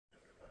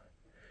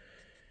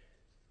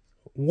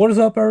What is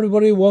up,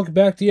 everybody? Welcome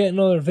back to yet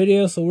another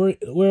video. So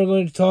we're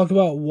going to talk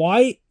about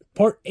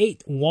part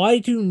 8, why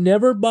to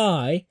never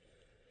buy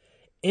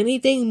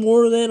anything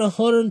more than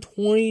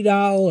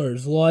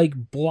 $120,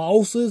 like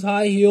blouses,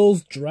 high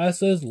heels,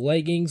 dresses,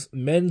 leggings,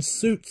 men's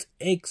suits,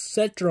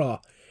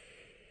 etc.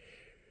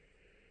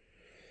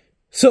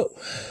 So,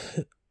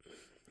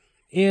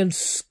 and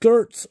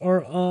skirts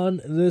are on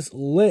this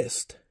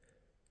list.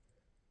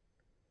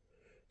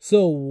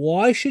 So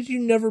why should you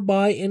never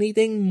buy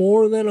anything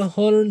more than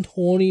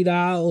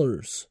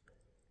 $120?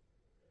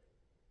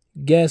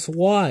 Guess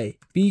why?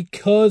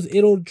 Because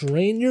it'll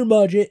drain your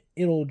budget.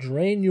 It'll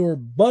drain your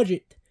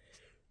budget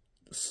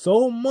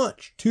so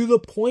much to the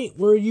point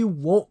where you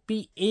won't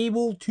be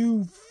able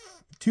to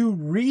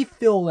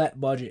refill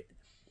that budget.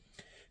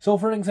 So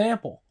for an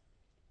example,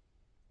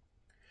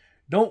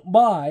 don't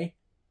buy.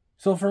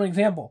 So for an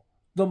example,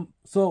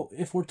 so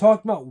if we're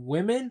talking about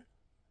women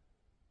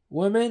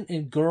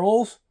and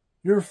girls,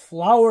 your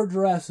flower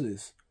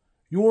dresses,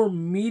 your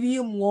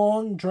medium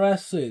long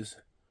dresses,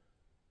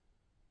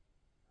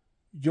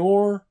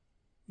 your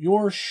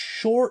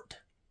short,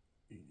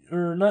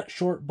 or not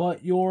short,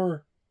 but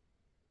your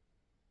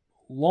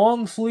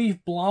long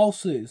sleeve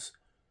blouses,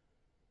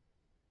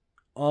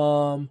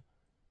 your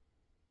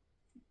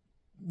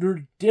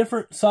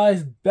different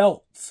size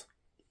belts,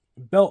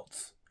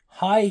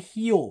 high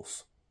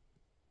heels.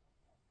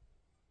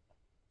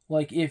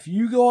 Like if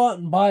you go out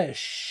and buy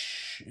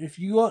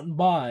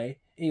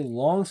a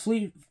long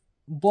sleeve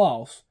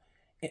blouse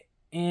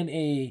and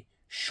a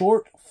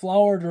short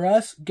flower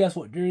dress, guess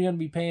what you're going to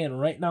be paying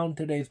right now in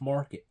today's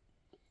market?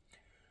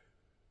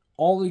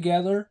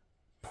 Altogether,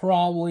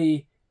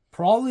 probably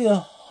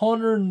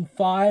 $105,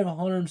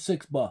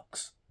 $106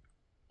 bucks.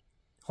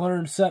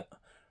 $105,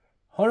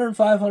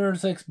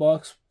 $106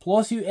 bucks.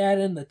 Plus you add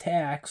in the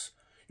tax,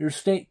 your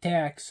state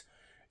tax,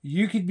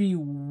 you could be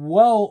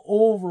well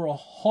over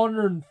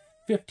 110,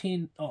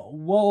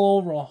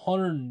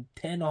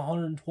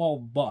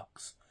 112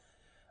 bucks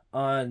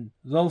on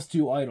those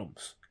two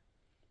items.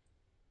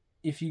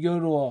 If you go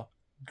to a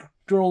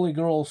girly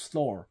girl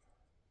store.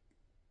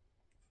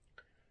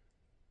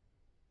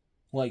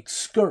 Like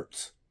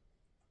skirts.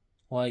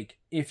 Like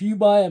if you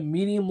buy a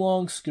medium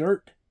long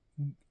skirt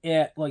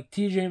at like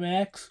TJ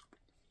Maxx,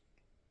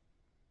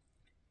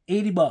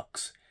 80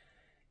 bucks.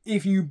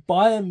 If you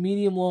buy a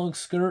medium long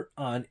skirt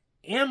on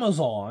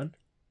Amazon,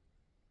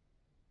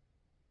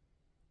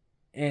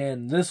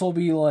 and this will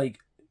be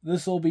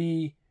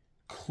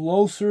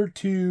closer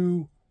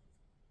to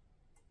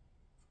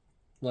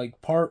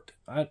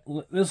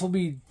this will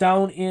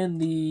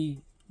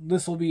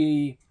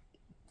be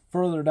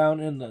further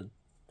down in the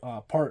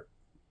part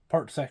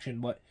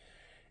section, but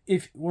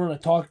if we're going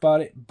to talk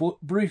about it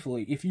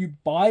briefly, if you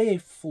buy a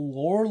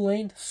floor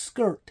length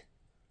skirt,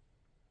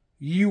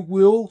 you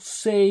will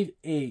save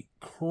a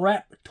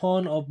crap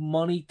ton of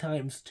money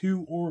times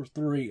 2 or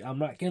 3. I'm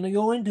not going to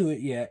go into it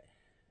yet.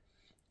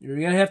 You're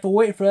going to have to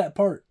wait for that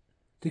part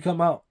to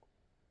come out.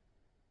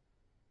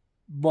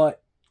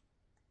 But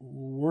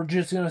we're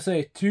just going to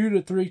say 2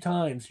 to 3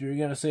 times you're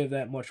going to save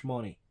that much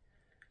money.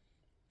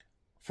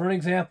 For an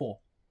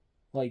example,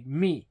 like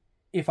me,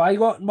 if I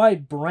go out and buy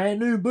brand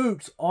new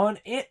boots on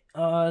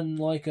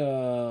like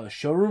a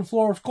showroom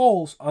floor of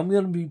Kohl's, I'm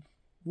going to be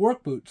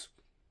work boots.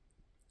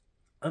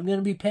 I'm going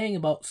to be paying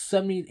about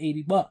 70 to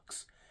 80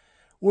 bucks.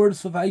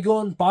 Whereas if I go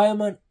and buy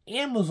them on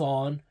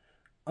Amazon,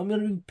 I'm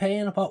going to be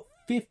paying about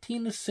 $15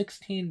 to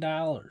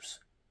 $16.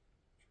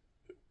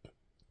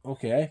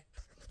 Okay.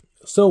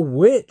 So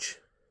which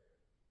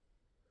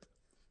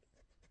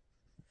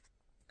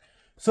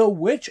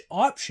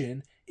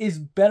option is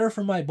better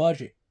for my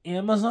budget?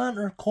 Amazon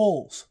or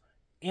Kohl's?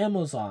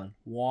 Amazon.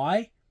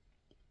 Why?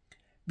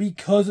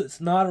 Because it's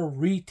not a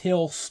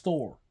retail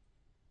store.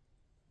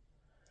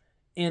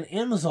 And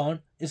Amazon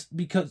is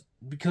because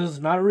it's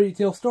not a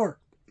retail store.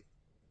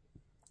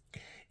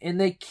 And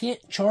they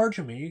can't charge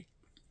me.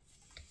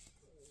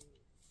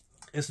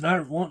 It's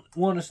not one,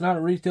 it's not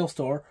a retail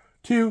store.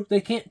 2,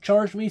 they can't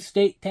charge me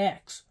state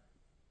tax.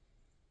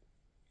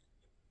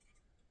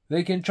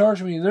 They can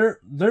charge me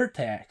their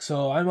tax,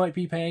 so I might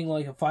be paying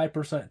like a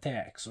 5%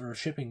 tax or a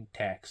shipping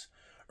tax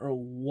or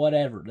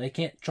whatever. They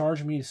can't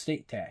charge me the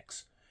state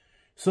tax.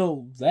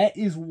 So that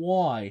is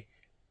why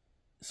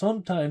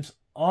sometimes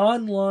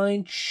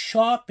online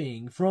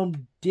shopping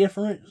from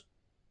different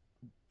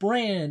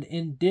brand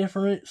in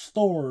different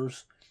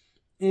stores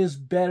is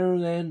better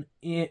than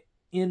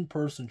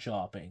in-person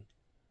shopping.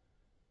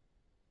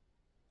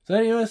 So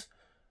anyways,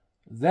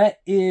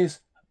 that is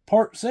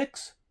part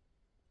 6.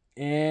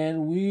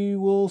 And we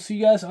will see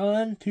you guys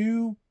on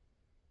to,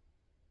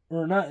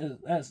 or not,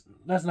 that's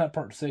not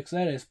part 6,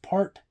 that is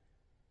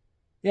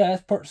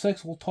that's part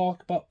 6. We'll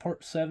talk about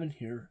part 7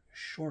 here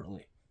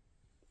shortly.